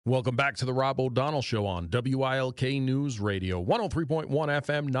Welcome back to the Rob O'Donnell Show on WILK News Radio, 103.1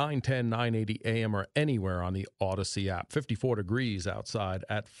 FM, 910, 980 AM, or anywhere on the Odyssey app. 54 degrees outside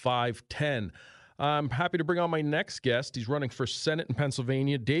at 5:10. I'm happy to bring on my next guest. He's running for Senate in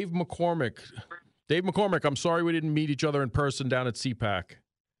Pennsylvania, Dave McCormick. Dave McCormick, I'm sorry we didn't meet each other in person down at CPAC.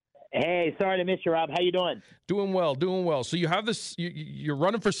 Hey, sorry to miss you, Rob. How you doing? Doing well. So you have this, you're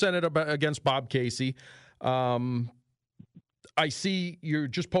running for Senate against Bob Casey. I see you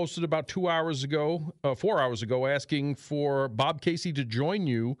just posted about 4 hours ago, asking for Bob Casey to join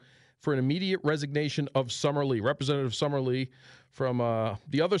you for an immediate resignation of Summerlee, Representative Summerlee from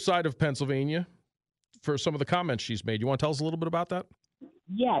the other side of Pennsylvania, for some of the comments she's made. You want to tell us a little bit about that?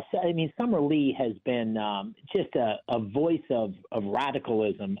 Yes. I mean, Summerlee has been just a voice of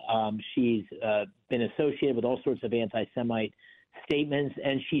radicalism. She's been associated with all sorts of anti-Semite statements,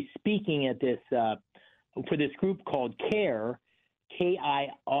 and she's speaking at this for this group called CAIR,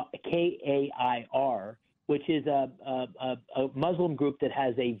 K-A-I-R, which is a Muslim group that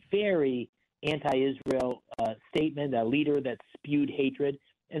has a very anti-Israel statement, a leader that spewed hatred,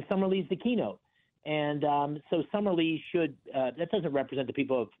 and Summerlee's the keynote. And so Summerlee should that doesn't represent the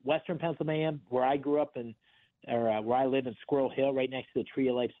people of Western Pennsylvania, where I grew up, or where I live in Squirrel Hill, right next to the Tree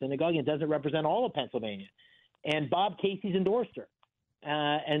of Life Synagogue. And it doesn't represent all of Pennsylvania. And Bob Casey's endorsed her.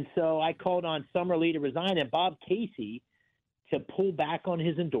 And so I called on Summerlee to resign and Bob Casey to pull back on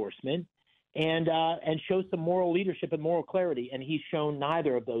his endorsement and show some moral leadership and moral clarity. And he's shown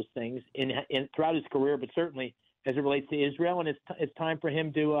neither of those things throughout his career, but certainly as it relates to Israel. And it's time for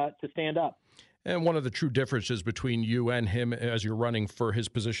him to stand up. And one of the true differences between you and him as you're running for his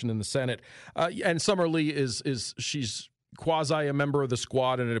position in the Senate, and Summerlee she's quasi a member of the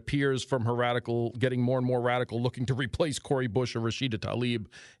squad, and it appears from her getting more and more radical, looking to replace Cori Bush or Rashida Tlaib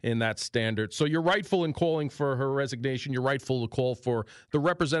in that standard. So you're rightful in calling for her resignation. You're rightful to call for the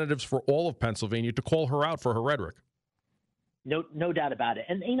representatives for all of Pennsylvania to call her out for her rhetoric. No doubt about it.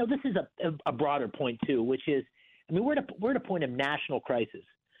 And, this is a broader point, too, which is, I mean, we're at a point of national crisis.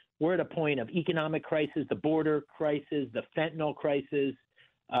 We're at a point of economic crisis, the border crisis, the fentanyl crisis,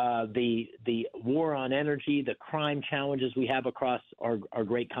 the war on energy, the crime challenges we have across our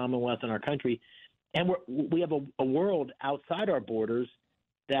great Commonwealth and our country. And we have a world outside our borders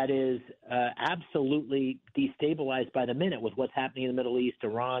that is absolutely destabilized by the minute with what's happening in the Middle East,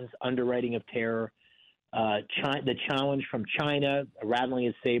 Iran's underwriting of terror, the challenge from China rattling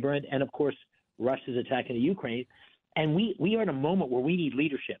its saber, and of course, Russia's attack into Ukraine. And we are in a moment where we need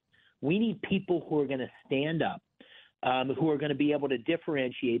leadership. We need people who are going to stand up, who are going to be able to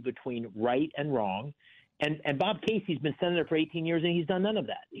differentiate between right and wrong. And Bob Casey's been senator for 18 years, and he's done none of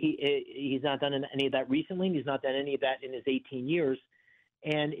that. He's not done any of that recently, and he's not done any of that in his 18 years.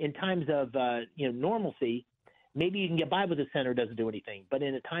 And in times of normalcy, maybe you can get by with a senator who doesn't do anything. But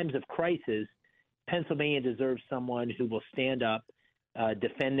in times of crisis, Pennsylvania deserves someone who will stand up,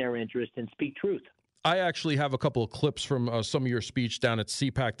 defend their interest, and speak truth. I actually have a couple of clips from some of your speech down at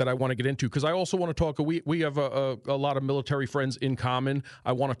CPAC that I want to get into, because I also want to talk. We have a lot of military friends in common.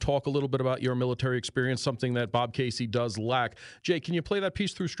 I want to talk a little bit about your military experience, something that Bob Casey does lack. Jay, can you play that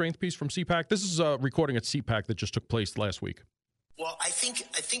piece through Strength piece from CPAC? This is a recording at CPAC that just took place last week. Well, I think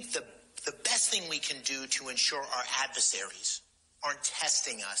the best thing we can do to ensure our adversaries aren't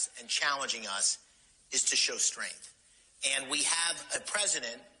testing us and challenging us is to show strength. And we have a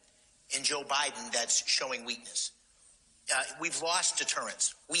president in Joe Biden that's showing weakness. We've lost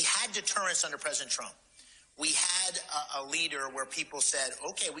deterrence. We had deterrence under President Trump. We had a leader where people said,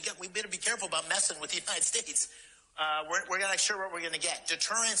 okay, we better be careful about messing with the United States. We're not sure what we're going to get.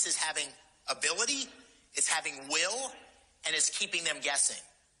 Deterrence is having ability, it's having will, and it's keeping them guessing.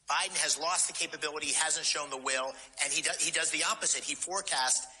 Biden has lost the capability, he hasn't shown the will, and he does the opposite. He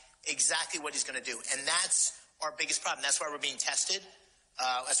forecasts exactly what he's going to do, and that's our biggest problem. That's why we're being tested.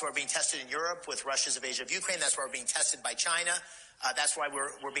 That's why we're being tested in Europe with Russia's invasion of Ukraine. That's why we're being tested by China. That's why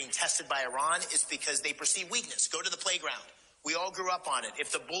we're being tested by Iran. It's because they perceive weakness. Go to the playground. We all grew up on it.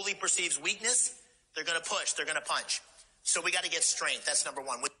 If the bully perceives weakness, they're going to push. They're going to punch. So we got to get strength. That's number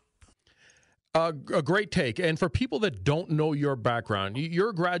one. A great take. And for people that don't know your background, you're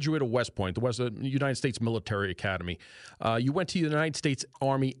a graduate of West Point, the United States Military Academy. You went to the United States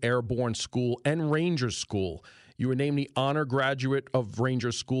Army Airborne School and Rangers School. You were named the honor graduate of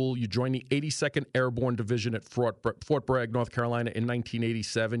Rangers School. You joined the 82nd Airborne Division at Fort Bragg, North Carolina in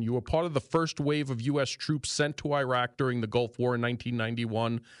 1987. You were part of the first wave of U.S. troops sent to Iraq during the Gulf War in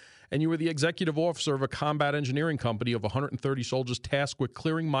 1991. and you were the executive officer of a combat engineering company of 130 soldiers tasked with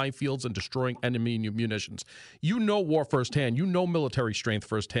clearing minefields and destroying enemy munitions. You know war firsthand. You know military strength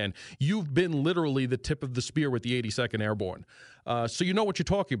firsthand. You've been literally the tip of the spear with the 82nd Airborne. So you know what you're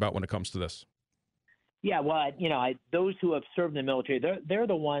talking about when it comes to this. Yeah, well, those who have served in the military, they're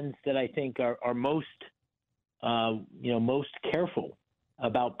the ones that I think are most, most careful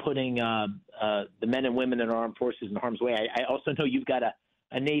about putting the men and women in our armed forces in harm's way. I also know you've got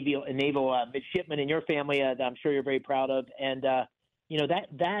a naval midshipman in your family that I'm sure you're very proud of, and that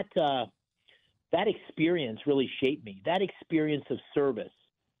experience really shaped me. That experience of service,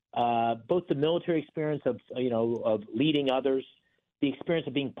 both the military experience of leading others, the experience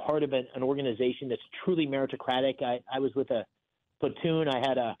of being part of an organization that's truly meritocratic. I was with a platoon. I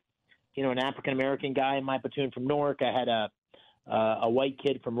had an African American guy in my platoon from Newark. I had a white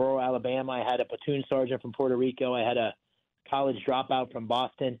kid from rural Alabama. I had a platoon sergeant from Puerto Rico. I had a college dropout from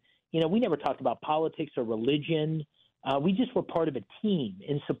Boston. We never talked about politics or religion. We just were part of a team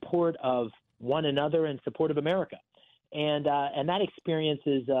in support of one another and support of America. And that experience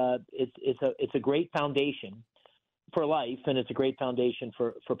is it's a great foundation for life, and it's a great foundation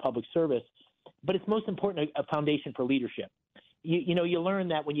for public service. But it's most important a foundation for leadership. You learn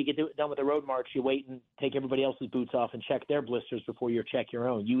that when you get done with the road march, you wait and take everybody else's boots off and check their blisters before you check your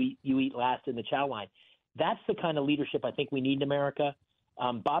own. You eat last in the chow line. That's the kind of leadership I think we need in America.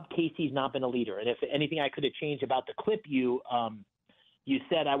 Bob Casey's not been a leader, and if anything I could have changed about the clip you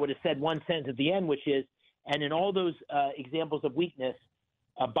said, I would have said one sentence at the end, which is, and in all those examples of weakness,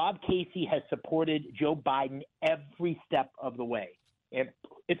 Bob Casey has supported Joe Biden every step of the way. And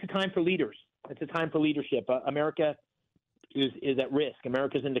it's a time for leaders. It's a time for leadership. America is at risk.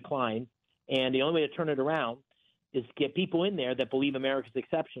 America's in decline. And the only way to turn it around is to get people in there that believe America's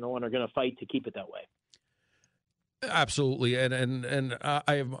exceptional and are going to fight to keep it that way. Absolutely, and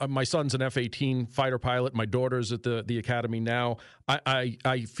I have my son's an F-18 fighter pilot. My daughter's at the academy now.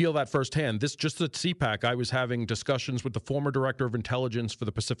 I feel that firsthand. This just at CPAC, I was having discussions with the former director of intelligence for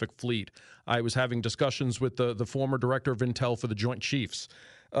the Pacific Fleet. I was having discussions with the former director of intel for the Joint Chiefs.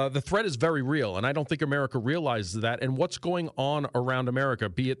 The threat is very real, and I don't think America realizes that. And what's going on around America,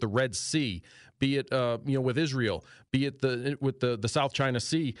 be it the Red Sea, be it with Israel, be it with the South China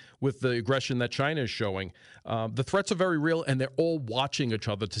Sea, with the aggression that China is showing, the threats are very real, and they're all watching each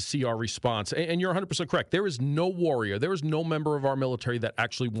other to see our response. And you're 100% correct. There is no warrior, there is no member of our military that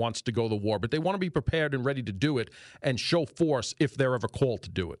actually wants to go to war, but they want to be prepared and ready to do it and show force if they're ever called to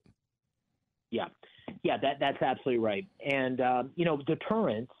do it. Yeah, that's absolutely right. And,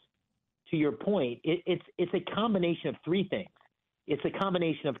 deterrence, to your point, it's a combination of three things. It's a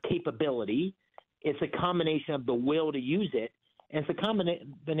combination of capability. It's a combination of the will to use it. And it's a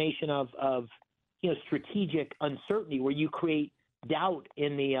combination of strategic uncertainty where you create doubt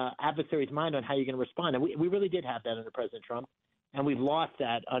in the adversary's mind on how you're going to respond. And we really did have that under President Trump, and we've lost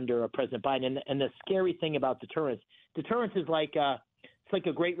that under President Biden. And the scary thing about deterrence is like it's like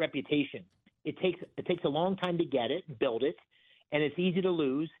a great reputation. It takes a long time to get it, build it, and it's easy to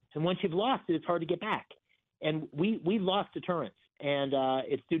lose. And once you've lost it, it's hard to get back. And we've lost deterrence, and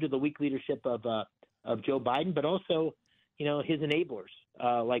it's due to the weak leadership of Joe Biden, but also his enablers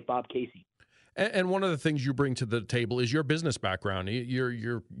like Bob Casey. And one of the things you bring to the table is your business background.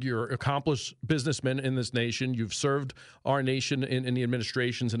 You're accomplished businessman in this nation. You've served our nation in the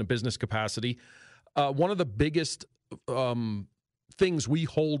administrations in a business capacity. One of the biggest things we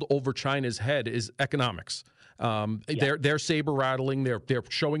hold over China's head is economics. They're saber rattling. They're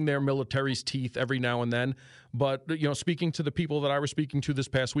showing their military's teeth every now and then. But speaking to the people that I was speaking to this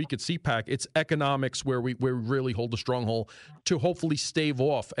past week at CPAC, it's economics where we really hold a stronghold to hopefully stave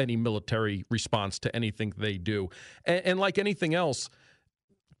off any military response to anything they do. And like anything else,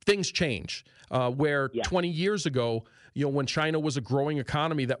 things change. 20 years ago, when China was a growing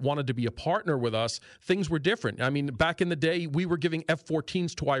economy that wanted to be a partner with us, things were different. I mean, back in the day, we were giving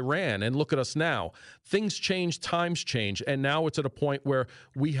F-14s to Iran, and look at us now. Things change, times change, and now it's at a point where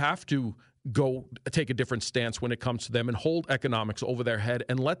we have to go take a different stance when it comes to them and hold economics over their head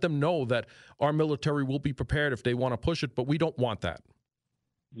and let them know that our military will be prepared if they want to push it, but we don't want that.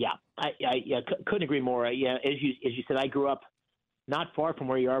 Yeah, I couldn't agree more. As you said, I grew up not far from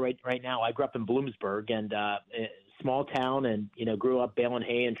where you are right now. I grew up in Bloomsburg, and small town, and grew up baling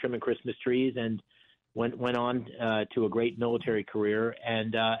hay and trimming Christmas trees, and went on to a great military career,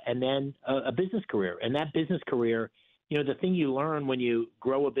 and then a business career. And that business career, the thing you learn when you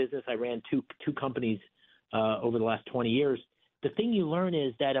grow a business, I ran two companies over the last 20 years. The thing you learn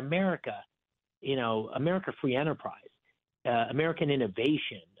is that America free enterprise, American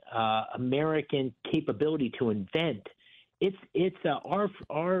innovation, American capability to invent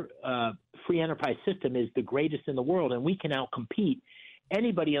our free enterprise system is the greatest in the world, and we can outcompete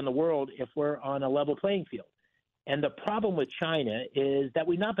anybody in the world if we're on a level playing field. And the problem with China is that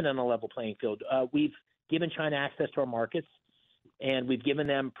we've not been on a level playing field. We've given China access to our markets, and we've given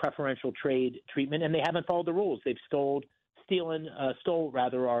them preferential trade treatment, and they haven't followed the rules. They've stole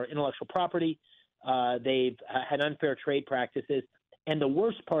our intellectual property. They've had unfair trade practices. And the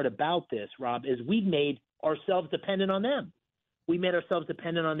worst part about this, Rob, is we've made ourselves dependent on them. We made ourselves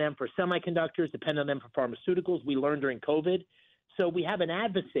dependent on them for semiconductors, dependent on them for pharmaceuticals. We learned during COVID. So we have an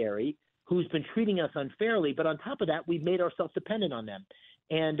adversary who's been treating us unfairly, but on top of that, we've made ourselves dependent on them.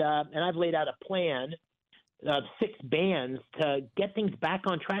 And I've laid out a plan of 6 bands to get things back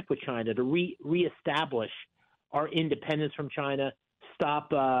on track with China, to reestablish our independence from China,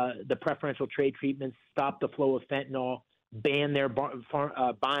 stop the preferential trade treatments, stop the flow of fentanyl, ban their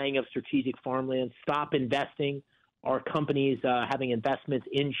buying of strategic farmland, stop investing our companies having investments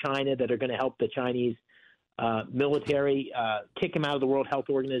in China that are going to help the Chinese military, kick them out of the World Health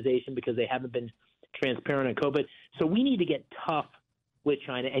Organization because they haven't been transparent on COVID. So we need to get tough with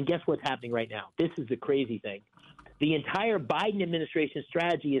China. And guess what's happening right now? This is the crazy thing. The entire Biden administration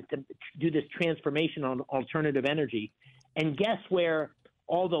strategy is to do this transformation on alternative energy. And guess where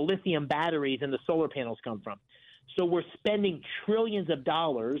all the lithium batteries and the solar panels come from? So we're spending trillions of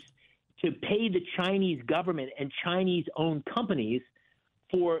dollars to pay the Chinese government and Chinese-owned companies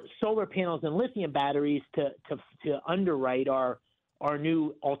for solar panels and lithium batteries to underwrite our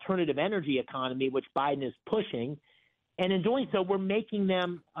new alternative energy economy, which Biden is pushing. And in doing so, we're making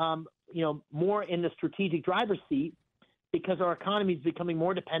them, more in the strategic driver's seat because our economy is becoming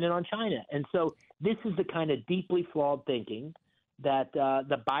more dependent on China. And so this is the kind of deeply flawed thinking that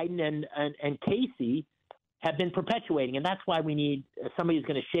the Biden and Casey have been perpetuating. And that's why we need somebody who's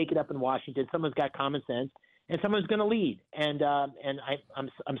going to shake it up in Washington, someone who's got common sense, and someone who's going to lead. And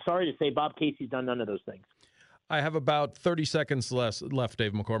I'm sorry to say Bob Casey's done none of those things. I have about 30 seconds left,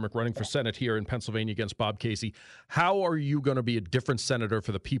 Dave McCormick, running for Senate here in Pennsylvania against Bob Casey. How are you going to be a different senator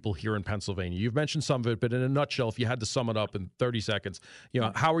for the people here in Pennsylvania? You've mentioned some of it, but in a nutshell, if you had to sum it up in 30 seconds,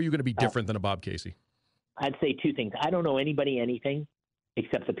 how are you going to be different than a Bob Casey? I'd say 2 things. I don't know anybody anything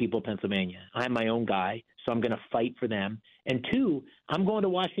except the people of Pennsylvania. I'm my own guy, so I'm going to fight for them. And 2, I'm going to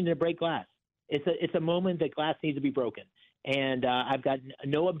Washington to break glass. It's a moment that glass needs to be broken. And I've got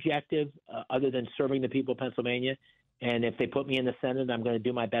no objective other than serving the people of Pennsylvania. And if they put me in the Senate, I'm going to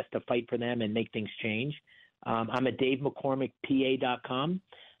do my best to fight for them and make things change. I'm at DaveMcCormickPA.com.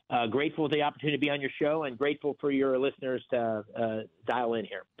 Grateful for the opportunity to be on your show and grateful for your listeners to dial in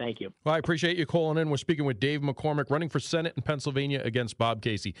here. Thank you. Well, I appreciate you calling in. We're speaking with Dave McCormick, running for Senate in Pennsylvania against Bob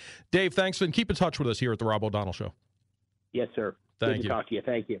Casey. Dave, thanks, and keep in touch with us here at the Rob O'Donnell Show. Yes, sir. Thank Good you. to talk to you.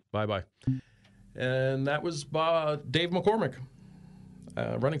 Thank you. Bye-bye. And that was Dave McCormick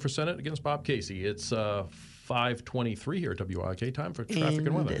running for Senate against Bob Casey. It's 5:23 here at WIK. Time for traffic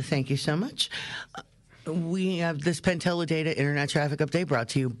and weather. Thank you so much. We have this Pentella Data Internet Traffic Update brought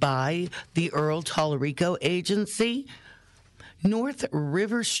to you by the Earl Tallarico Agency. North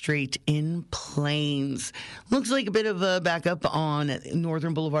River Street in Plains. Looks like a bit of a backup on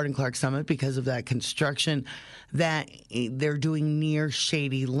Northern Boulevard and Clark Summit because of that construction that they're doing near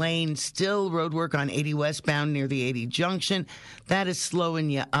Shady Lane. Still road work on 80 westbound near the 80 junction. That is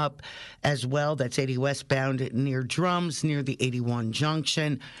slowing you up as well. That's 80 westbound near Drums near the 81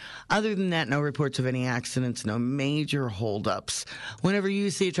 junction. Other than that, no reports of any accidents, no major holdups. Whenever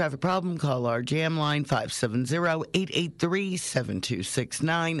you see a traffic problem, call our jam line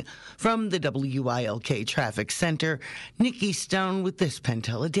 570-883-7269. From the WILK Traffic Center, Nikki Stone with this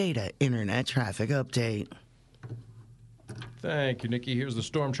Pentella Data Internet Traffic Update. Thank you, Nikki. Here's the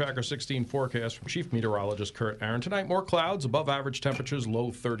Storm Tracker 16 forecast from Chief Meteorologist Kurt Aaron. Tonight, more clouds, above average temperatures,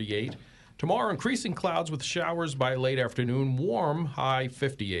 low 38. Tomorrow, increasing clouds with showers by late afternoon, warm, high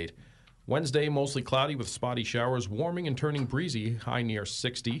 58. Wednesday, mostly cloudy with spotty showers, warming and turning breezy, high near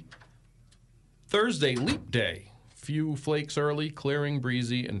 60. Thursday, leap day. Few flakes early, clearing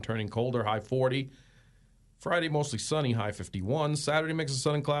breezy and turning colder, high 40. Friday, mostly sunny, high 51. Saturday, mix of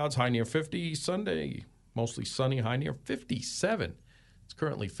sun and clouds, high near 50. Sunday, mostly sunny, high near 57. It's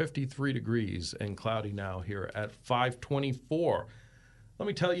currently 53 degrees and cloudy now here at 524. Let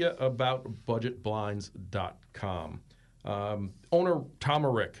me tell you about budgetblinds.com. Owner Tom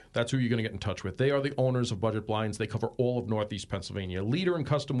or Rick, that's who you're going to get in touch with. They are the owners of Budget Blinds. They cover all of Northeast Pennsylvania. Leader in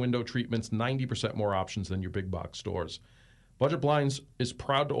custom window treatments, 90% more options than your big box stores. Budget Blinds is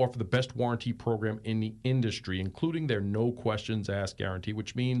proud to offer the best warranty program in the industry, including their no questions asked guarantee,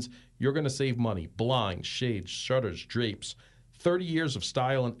 which means you're going to save money. Blinds, shades, shutters, drapes, 30 years of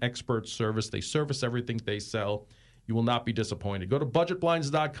style and expert service. They service everything they sell. You will not be disappointed. Go to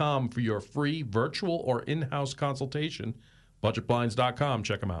budgetblinds.com for your free virtual or in-house consultation. Budgetblinds.com.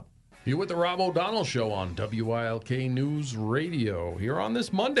 Check them out. You're with the Rob O'Donnell Show on WILK News Radio. Here on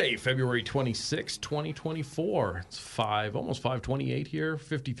this Monday, February 26, 2024. It's almost 5:28 here,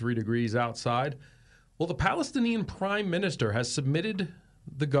 53 degrees outside. Well, the Palestinian Prime Minister has submitted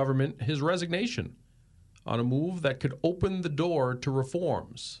the government his resignation on a move that could open the door to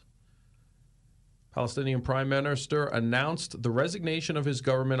reforms. Palestinian Prime Minister announced the resignation of his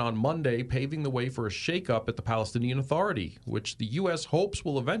government on Monday, paving the way for a shakeup at the Palestinian Authority, which the U.S. hopes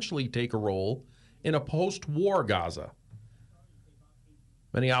will eventually take a role in a post-war Gaza.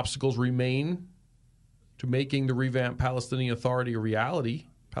 Many obstacles remain to making the revamped Palestinian Authority a reality.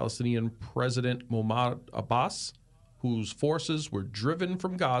 Palestinian President Mahmoud Abbas, whose forces were driven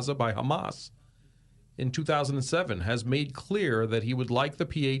from Gaza by Hamas in 2007, has made clear that he would like the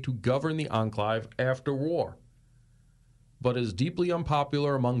PA to govern the enclave after war, but is deeply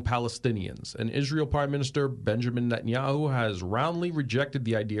unpopular among Palestinians. And Israel Prime Minister Benjamin Netanyahu has roundly rejected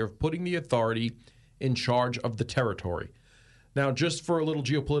the idea of putting the authority in charge of the territory. Now, just for a little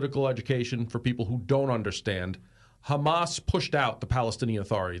geopolitical education for people who don't understand, Hamas pushed out the Palestinian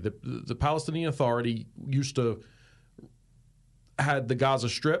Authority. The Palestinian Authority had the Gaza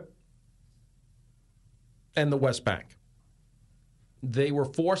Strip and the West Bank. They were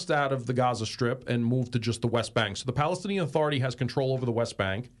forced out of the Gaza Strip and moved to just the West Bank. So the Palestinian Authority has control over the West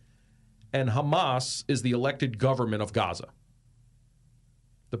Bank, and Hamas is the elected government of Gaza,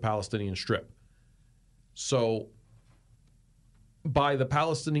 the Palestinian Strip. So by the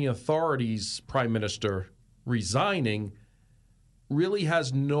Palestinian Authority's prime minister resigning, really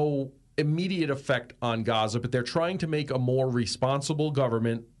has no immediate effect on Gaza, but they're trying to make a more responsible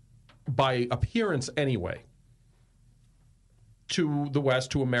government by appearance anyway, to the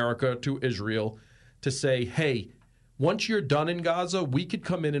West, to America, to Israel, to say, hey, once you're done in Gaza, we could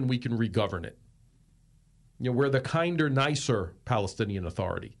come in and we can regovern it. We're the kinder, nicer Palestinian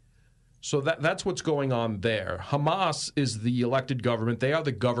Authority. So that's what's going on there. Hamas is the elected government. They are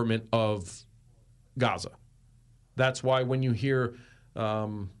the government of Gaza. That's why when you hear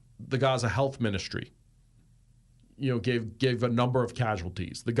the Gaza Health Ministry, gave a number of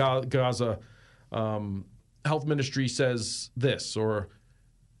casualties. The Gaza Health Ministry says this, or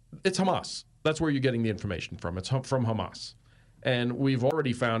it's Hamas. That's where you're getting the information from. It's from Hamas. And we've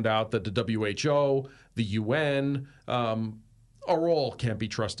already found out that the WHO, the UN, are all can't be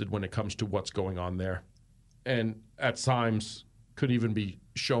trusted when it comes to what's going on there. And at times could even be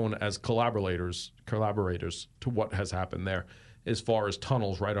shown as collaborators to what has happened there as far as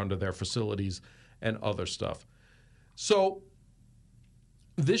tunnels right under their facilities and other stuff. So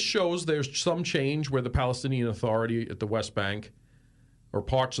this shows there's some change where the Palestinian Authority at the West Bank, or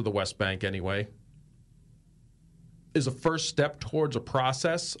parts of the West Bank anyway, is a first step towards a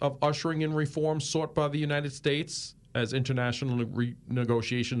process of ushering in reforms sought by the United States as international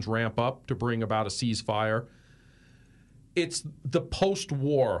negotiations ramp up to bring about a ceasefire. It's the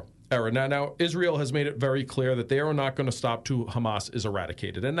post-war era. Now, Israel has made it very clear that they are not going to stop till Hamas is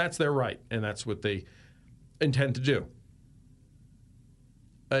eradicated, and that's their right, and that's what they intend to do.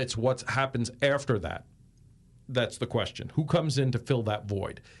 It's what happens after that. That's the question. Who comes in to fill that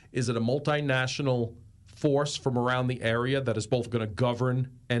void? Is it a multinational force from around the area that is both going to govern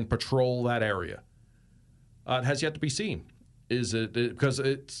and patrol that area? It has yet to be seen. Is it because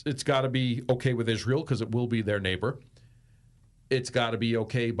it's got to be okay with Israel because it will be their neighbor. It's got to be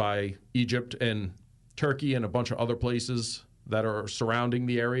okay by Egypt and Turkey and a bunch of other places that are surrounding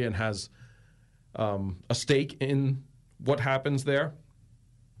the area and has a stake in what happens there.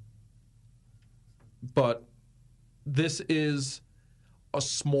 But this is a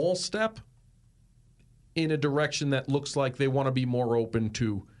small step in a direction that looks like they want to be more open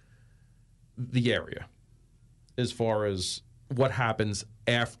to the area as far as what happens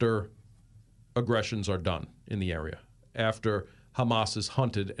after aggressions are done in the area, after Hamas is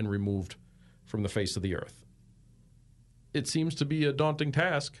hunted and removed from the face of the earth. It seems to be a daunting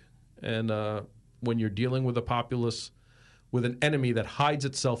task, and when you're dealing with a populace, with an enemy that hides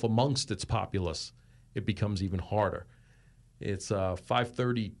itself amongst its populace, it becomes even harder. It's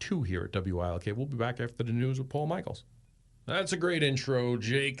 5:32 here at WILK. We'll be back after the news with Paul Michaels. That's a great intro,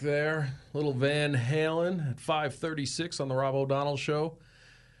 Jake, there. Little Van Halen at 5:36 on the Rob O'Donnell Show.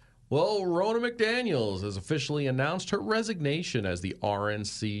 Well, Ronna McDaniel has officially announced her resignation as the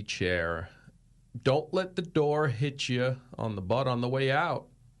RNC chair. Don't let the door hit you on the butt on the way out.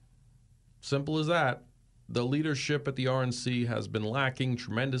 Simple as that. The leadership at the RNC has been lacking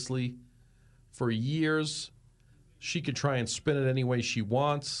tremendously for years. She could try and spin it any way she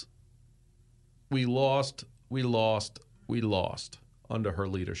wants. We lost we lost under her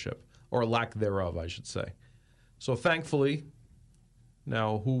leadership, or lack thereof, I should say. So thankfully,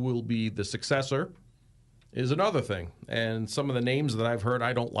 now who will be the successor is another thing. And some of the names that I've heard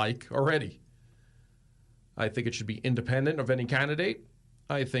I don't like already. I think it should be independent of any candidate.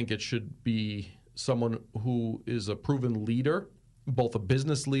 I think it should be someone who is a proven leader, both a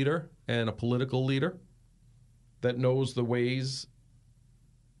business leader and a political leader that knows the ways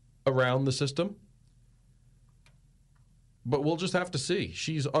around the system. But we'll just have to see.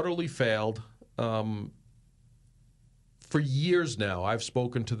 She's utterly failed. For years now, I've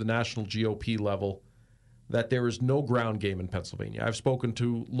spoken to the national GOP level that there is no ground game in Pennsylvania. I've spoken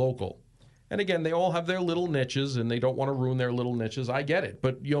to local. And again, they all have their little niches, and they don't want to ruin their little niches. I get it.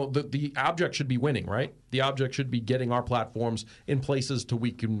 But, the object should be winning, right? The object should be getting our platforms in places to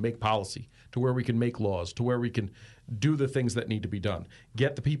we can make policy, to where we can make laws, to where we can do the things that need to be done.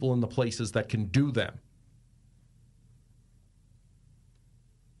 Get the people in the places that can do them.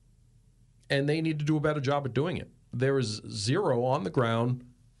 And they need to do a better job at doing it. There is zero on the ground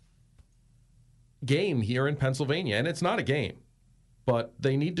game here in Pennsylvania, and it's not a game. But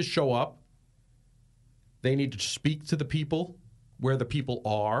they need to show up. They need to speak to the people where the people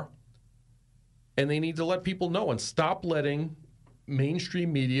are, and they need to let people know and stop letting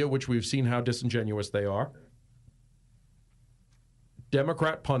mainstream media, which we've seen how disingenuous they are,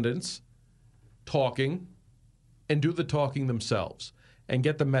 Democrat pundits talking, and do the talking themselves and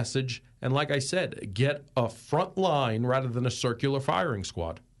get the message. And like I said, get a front line rather than a circular firing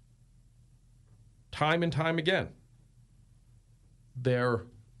squad. Time and time again. They're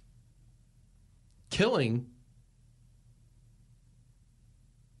killing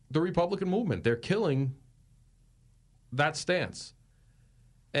the Republican movement. They're killing that stance.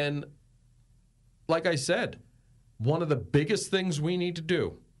 And like I said, one of the biggest things we need to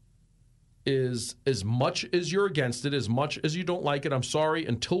do is, as much as you're against it, as much as you don't like it, I'm sorry,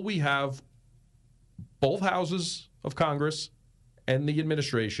 until we have both houses of Congress and the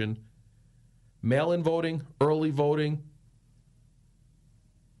administration, mail-in voting, early voting,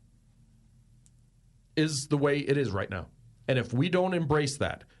 is the way it is right now. And if we don't embrace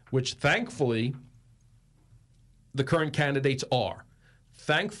that, which thankfully the current candidates are,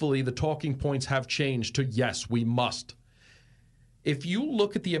 thankfully the talking points have changed to yes, we must. If you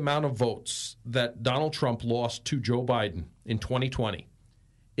look at the amount of votes that Donald Trump lost to Joe Biden in 2020,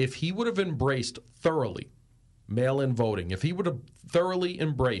 if he would have embraced thoroughly mail-in voting, if he would have thoroughly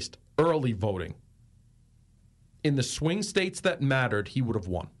embraced early voting in the swing states that mattered, he would have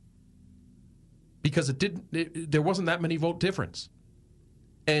won. Because there wasn't that many vote difference.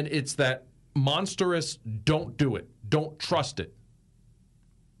 And it's that monstrous don't do it, don't trust it.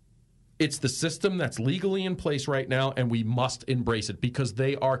 It's the system that's legally in place right now, and we must embrace it because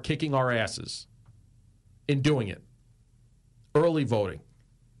they are kicking our asses in doing it. Early voting,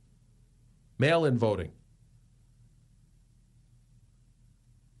 mail-in voting,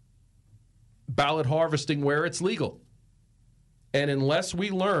 ballot harvesting where it's legal. And unless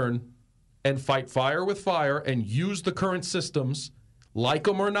we learn and fight fire with fire and use the current systems, like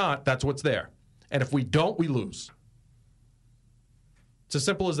them or not, that's what's there. And if we don't, we lose. It's as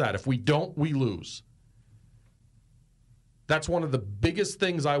simple as that. If we don't, we lose. That's one of the biggest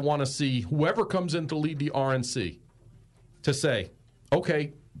things I want to see whoever comes in to lead the RNC to say,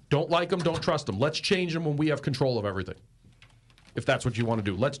 okay, don't like them, don't trust them. Let's change them when we have control of everything. If that's what you want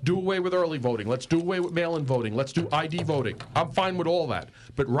to do. Let's do away with early voting. Let's do away with mail-in voting. Let's do ID voting. I'm fine with all that.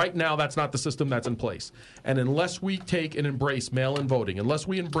 But right now, that's not the system that's in place. And unless we take and embrace mail-in voting, unless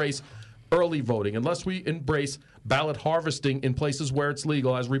we embrace early voting, unless we embrace ballot harvesting in places where it's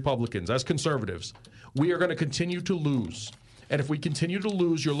legal as Republicans, as conservatives, we are going to continue to lose. And if we continue to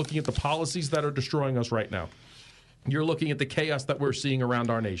lose, you're looking at the policies that are destroying us right now. You're looking at the chaos that we're seeing around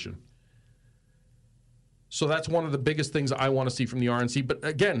our nation. So that's one of the biggest things I want to see from the RNC. But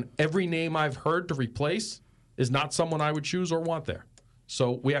again, every name I've heard to replace is not someone I would choose or want there.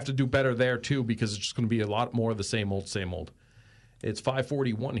 So we have to do better there, too, because it's just going to be a lot more of the same old, same old. It's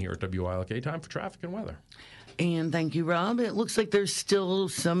 5:41 here at WILK. Time for traffic and weather. And thank you, Rob. It looks like there's still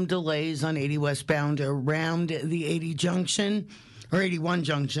some delays on 80 westbound around the 80 junction, or 81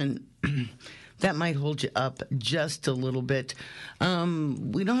 junction. That might hold you up just a little bit. We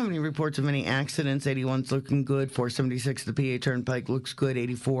don't have any reports of any accidents. 81's looking good. 476, the PA Turnpike looks good.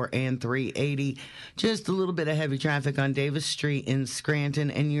 84 and 380. Just a little bit of heavy traffic on Davis Street in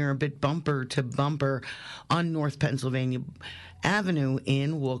Scranton, and you're a bit bumper to bumper on North Pennsylvania Avenue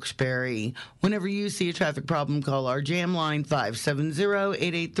in Wilkes-Barre. Whenever you see a traffic problem, call our jam line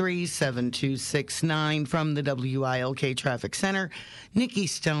 570-883-7269 from the WILK Traffic Center. Nikki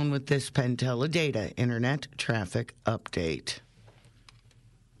Stone with this Pentella Data Internet Traffic Update.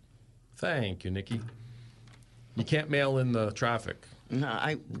 Thank you, Nikki. You can't mail in the traffic.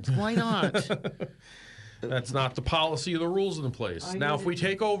 No, why not? That's not the policy or the rules in place. Now, if we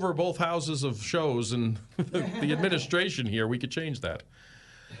take over both houses of shows and the administration here, we could change that.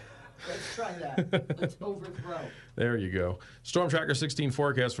 Let's try that. Let's overthrow. There you go. Storm Tracker 16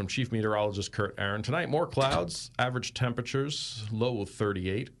 forecast from Chief Meteorologist Kurt Aaron. Tonight, more clouds, average temperatures, low of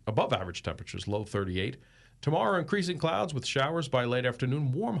 38. Above average temperatures, low 38. Tomorrow, increasing clouds with showers by late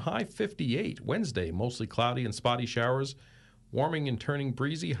afternoon. Warm high 58. Wednesday, mostly cloudy and spotty showers. Warming and turning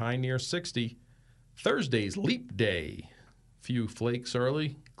breezy, high near 60. Thursday's leap day. Few flakes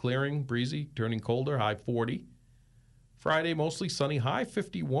early, clearing, breezy, turning colder, high 40. Friday, mostly sunny, high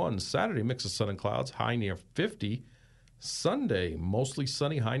 51. Saturday, mix of sun and clouds, high near 50. Sunday, mostly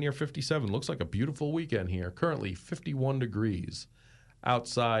sunny, high near 57. Looks like a beautiful weekend here. Currently 51 degrees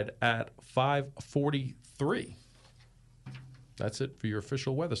outside at 5:43. That's it for your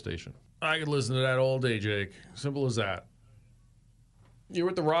official weather station. I could listen to that all day, Jake. Simple as that. You're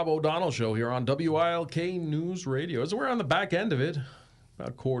at the Rob O'Donnell Show here on WILK News Radio. As we're on the back end of it,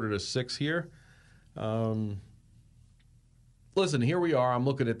 about 5:45 here. Listen, here we are. I'm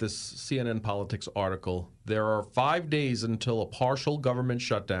looking at this CNN Politics article. There are 5 days until a partial government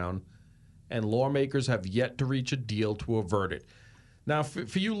shutdown, and lawmakers have yet to reach a deal to avert it. Now,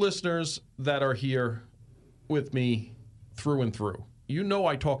 for you listeners that are here with me through and through, you know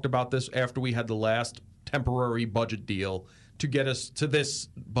I talked about this after we had the last temporary budget deal to get us to this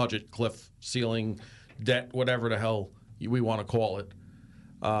budget cliff, ceiling, debt, whatever the hell we want to call it,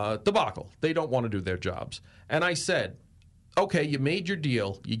 debacle. They don't want to do their jobs. And I said, okay, you made your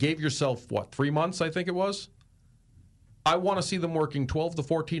deal. You gave yourself, 3 months, I think it was? I want to see them working 12 to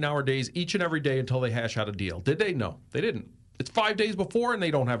 14-hour days each and every day until they hash out a deal. Did they? No, they didn't. It's 5 days before and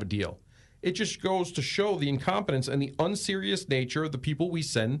they don't have a deal. It just goes to show the incompetence and the unserious nature of the people we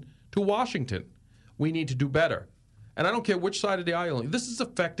send to Washington. We need to do better. And I don't care which side of the aisle. This is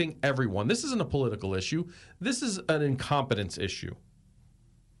affecting everyone. This isn't a political issue. This is an incompetence issue.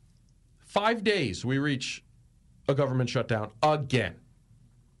 5 days, we reach a government shutdown again.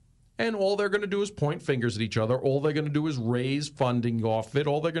 And all they're going to do is point fingers at each other. All they're going to do is raise funding off it.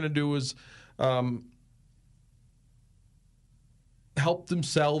 All they're going to do is help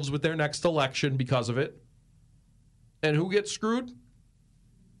themselves with their next election because of it. And who gets screwed?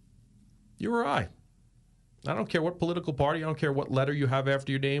 You or I. I don't care what political party. I don't care what letter you have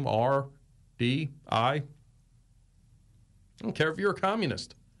after your name, R, D, I. I don't care if you're a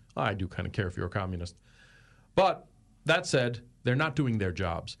communist. I do kind of care if you're a communist. But that said, they're not doing their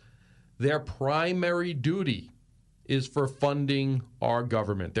jobs. Their primary duty is for funding our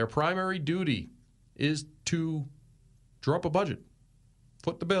government. Their primary duty is to draw up a budget,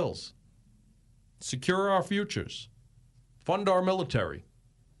 foot the bills, secure our futures, fund our military.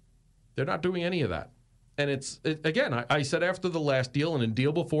 They're not doing any of that. And again, I said after the last deal and a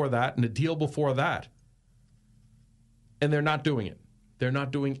deal before that and a deal before that. And they're not doing it. They're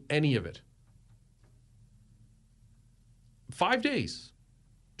not doing any of it. 5 days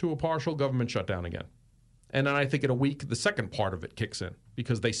to a partial government shutdown again. And then I think in a week, the second part of it kicks in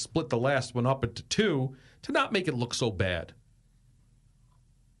because they split the last one up into two to not make it look so bad.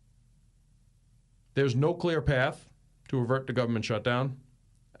 There's no clear path to avert the government shutdown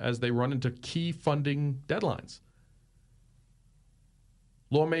as they run into key funding deadlines.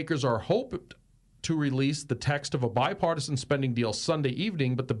 Lawmakers are hoped to release the text of a bipartisan spending deal Sunday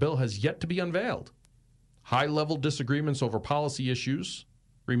evening, but the bill has yet to be unveiled. High-level disagreements over policy issues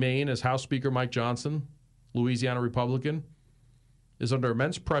remain as House Speaker Mike Johnson, Louisiana Republican, is under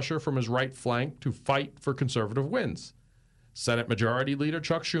immense pressure from his right flank to fight for conservative wins. Senate Majority Leader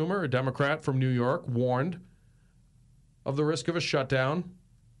Chuck Schumer, a Democrat from New York, warned of the risk of a shutdown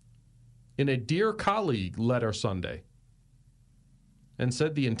in a Dear Colleague letter Sunday and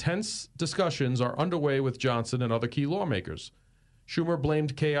said the intense discussions are underway with Johnson and other key lawmakers. Schumer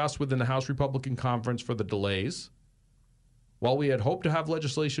blamed chaos within the House Republican Conference for the delays. While we had hoped to have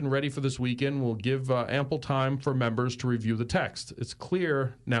legislation ready for this weekend, we'll give ample time for members to review the text. It's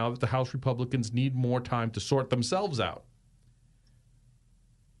clear now that the House Republicans need more time to sort themselves out.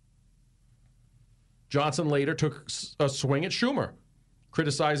 Johnson later took a swing at Schumer,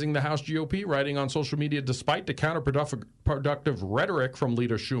 criticizing the House GOP, writing on social media, despite the counterproductive rhetoric from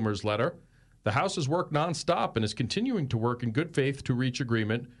Leader Schumer's letter, the House has worked nonstop and is continuing to work in good faith to reach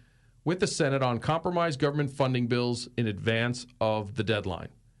agreement with the Senate on compromise government funding bills in advance of the deadline.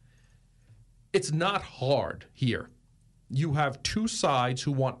 It's not hard here. You have two sides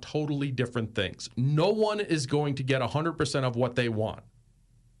who want totally different things. No one is going to get 100% of what they want.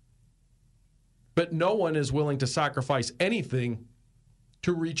 But no one is willing to sacrifice anything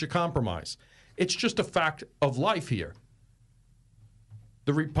to reach a compromise. It's just a fact of life here.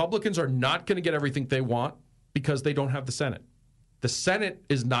 The Republicans are not going to get everything they want because they don't have the Senate. The Senate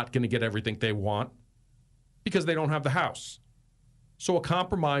is not going to get everything they want because they don't have the House. So a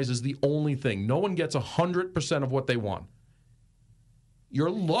compromise is the only thing. No one gets 100% of what they want.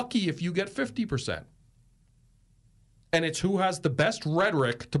 You're lucky if you get 50%. And it's who has the best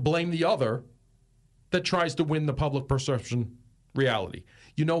rhetoric to blame the other that tries to win the public perception reality.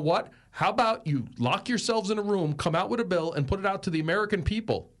 You know what? How about you lock yourselves in a room, come out with a bill, and put it out to the American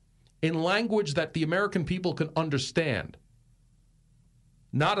people in language that the American people can understand.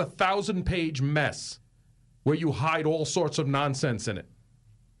 Not a 1,000-page mess where you hide all sorts of nonsense in it.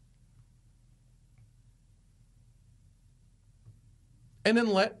 And then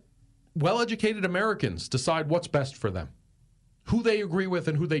let well-educated Americans decide what's best for them, who they agree with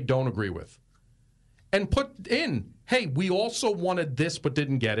and who they don't agree with. And put in, hey, we also wanted this but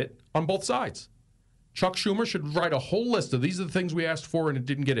didn't get it on both sides. Chuck Schumer should write a whole list of these are the things we asked for and it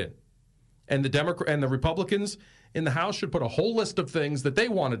didn't get in. And the Republicans in the House should put a whole list of things that they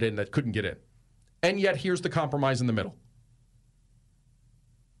wanted in that couldn't get in. And yet here's the compromise in the middle.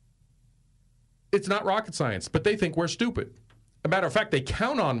 It's not rocket science, but they think we're stupid. As a matter of fact, they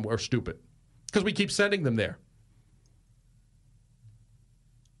count on we're stupid because we keep sending them there.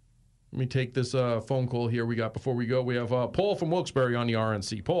 Let me take this phone call here we got before we go. We have Paul from Wilkes-Barre on the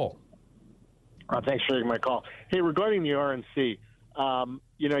RNC. Paul. Thanks for taking my call. Hey, regarding the RNC,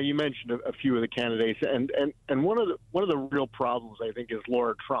 you mentioned a few of the candidates, and one of the real problems I think is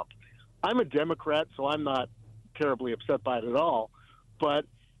Laura Trump. I'm a Democrat, so I'm not terribly upset by it at all. But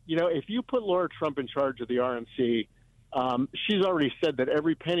if you put Laura Trump in charge of the RNC, she's already said that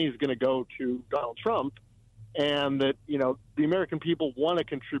every penny is going to go to Donald Trump, and that the American people want to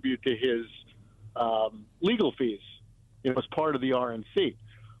contribute to his legal fees, as part of the RNC.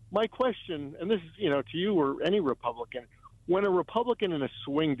 My question, and this is to you or any Republican, when a Republican in a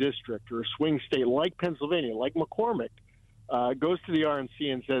swing district or a swing state like Pennsylvania, like McCormick, goes to the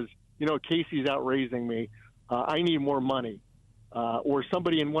RNC and says, Casey's outraising me, I need more money. Or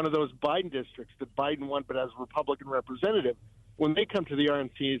somebody in one of those Biden districts that Biden won but as a Republican representative, when they come to the RNC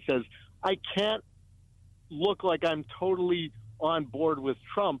and says, I can't look like I'm totally on board with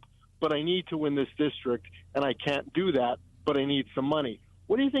Trump, but I need to win this district, and I can't do that, but I need some money.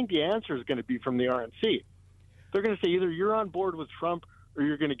 What do you think the answer is going to be from the RNC? They're going to say either you're on board with Trump or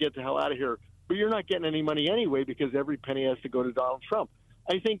you're going to get the hell out of here, but you're not getting any money anyway because every penny has to go to Donald Trump.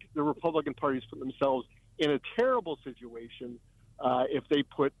 I think the Republican Party's put themselves in a terrible situation if they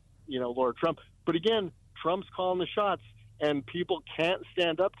put, Laura Trump. But again, Trump's calling the shots, and people can't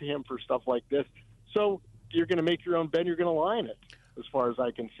stand up to him for stuff like this. So you're going to make your own bed, you're going to lie in it, as far as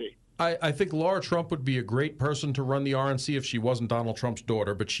I can see. I think Laura Trump would be a great person to run the RNC if she wasn't Donald Trump's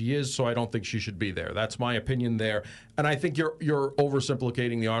daughter, but she is, so I don't think she should be there. That's my opinion there. And I think you're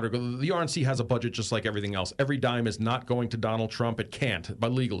oversimplificating the article. The RNC has a budget just like everything else. Every dime is not going to Donald Trump. It can't,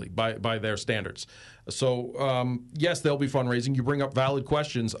 legally, by their standards. So, yes, there'll be fundraising. You bring up valid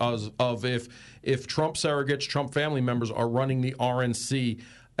questions of if Trump surrogates, Trump family members are running the RNC.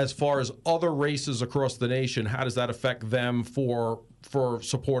 As far as other races across the nation, how does that affect them for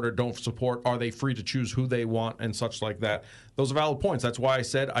support or don't support? Are they free to choose who they want and such like that? Those are valid points. That's why I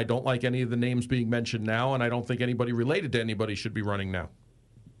said I don't like any of the names being mentioned now, and I don't think anybody related to anybody should be running now.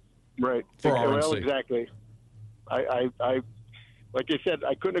 Right. For RNC. Well, exactly. I like I said,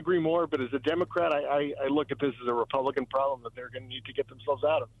 I couldn't agree more, but as a Democrat, I look at this as a Republican problem that they're going to need to get themselves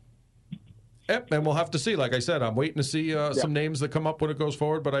out of. Yep, and we'll have to see. Like I said, I'm waiting to see some names that come up when it goes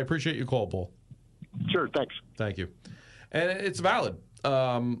forward, but I appreciate your call, Paul. Sure, thanks. Thank you. And it's valid.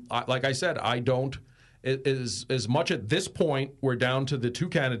 Like I said, I don't. As much at this point, we're down to the two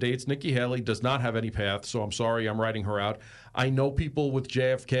candidates. Nikki Haley does not have any path, so I'm sorry I'm writing her out. I know people with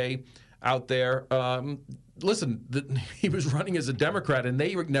JFK out there. Listen, he was running as a Democrat, and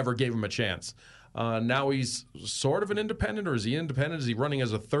they never gave him a chance. Now he's sort of an independent, or is he independent? Is he running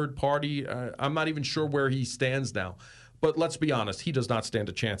as a third party? I'm not even sure where he stands now. But let's be honest, he does not stand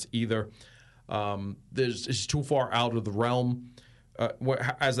a chance either. It's too far out of the realm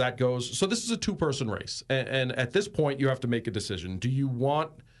as that goes. So this is a two-person race. And at this point, you have to make a decision. Do you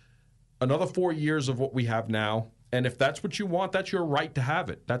want another 4 years of what we have now? And if that's what you want, that's your right to have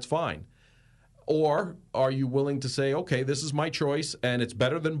it. That's fine. Or are you willing to say, okay, this is my choice and it's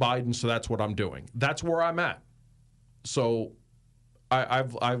better than Biden, so that's what I'm doing? That's where I'm at. So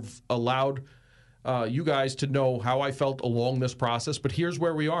I've allowed you guys to know how I felt along this process, but here's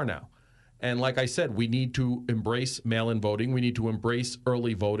where we are now. And like I said, we need to embrace mail-in voting. We need to embrace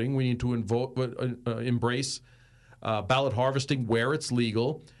early voting. We need to embrace ballot harvesting where it's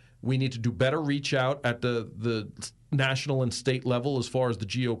legal. We need to do better reach out at the national and state level as far as the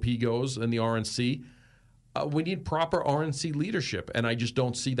GOP goes and the RNC. We need proper RNC leadership, and I just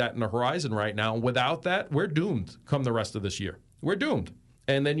don't see that in the horizon right now. Without that, we're doomed come the rest of this year. We're doomed.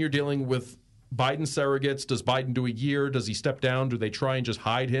 And then you're dealing with Biden surrogates. Does Biden do a year? Does he step down? Do they try and just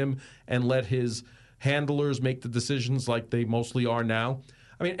hide him and let his handlers make the decisions like they mostly are now?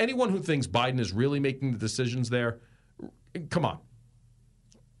 I mean, anyone who thinks Biden is really making the decisions there, come on.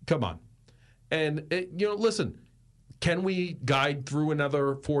 Come on. And, listen, can we guide through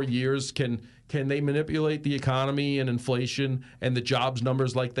another 4 years? Can they manipulate the economy and inflation and the jobs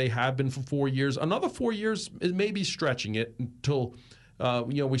numbers like they have been for 4 years? Another 4 years is maybe stretching it until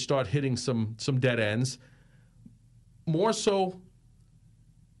we start hitting some dead ends. More so,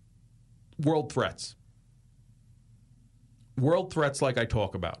 world threats. World threats like I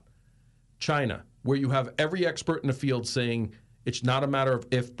talk about. China, where you have every expert in the field saying it's not a matter of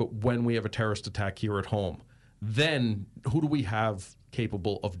if, but when we have a terrorist attack here at home. Then who do we have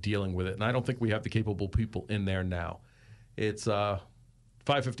capable of dealing with it? And I don't think we have the capable people in there now. It's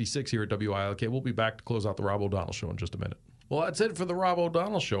 5:56 here at WILK. We'll be back to close out the Rob O'Donnell Show in just a minute. Well, that's it for the Rob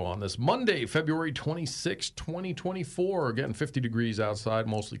O'Donnell Show on this Monday, February 26, 2024. Again, 50 degrees outside,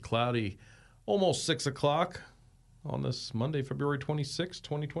 mostly cloudy, almost 6 o'clock on this Monday, February 26,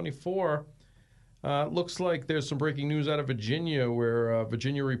 2024. Looks like there's some breaking news out of Virginia where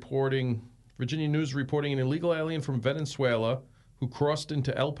Virginia News reporting an illegal alien from Venezuela who crossed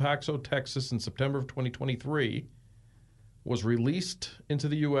into El Paso, Texas in September of 2023 was released into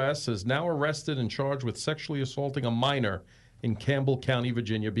the U.S., is now arrested and charged with sexually assaulting a minor in Campbell County,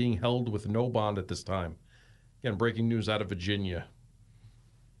 Virginia, being held with no bond at this time. Again, breaking news out of Virginia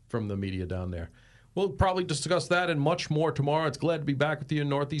from the media down there. We'll probably discuss that and much more tomorrow. It's glad to be back with you in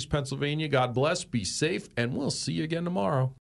Northeast Pennsylvania. God bless, be safe, and we'll see you again tomorrow.